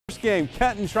game.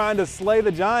 Kenton trying to slay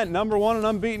the Giant, #1 and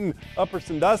unbeaten Upper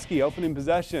Sandusky. Opening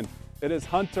possession. It is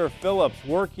Hunter Phillips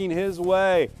working his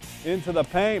way into the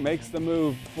paint, makes the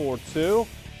move for 2.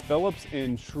 Phillips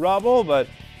in trouble, but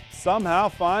somehow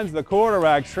finds the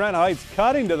quarterback. Trent Heights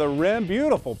cutting to the rim.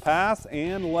 Beautiful pass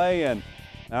and lay-in.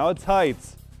 Now it's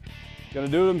Heights. Going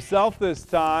to do it himself this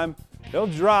time. He'll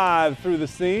drive through the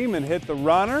seam and hit the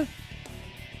runner.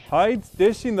 Heights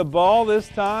dishing the ball this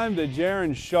time to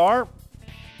Jaron Sharp.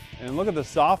 And look at the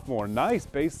sophomore. Nice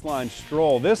baseline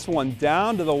stroll. This one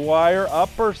down to the wire.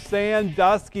 Upper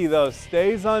Sandusky, though,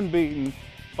 stays unbeaten.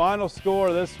 Final score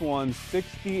of this one,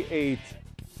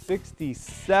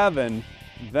 68-67.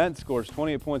 Vent scores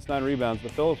 28 points, 9 rebounds. The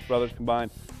Phillips brothers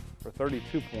combined for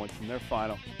 32 points in their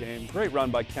final game. Great run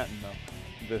by Kenton, though,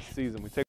 this season. We take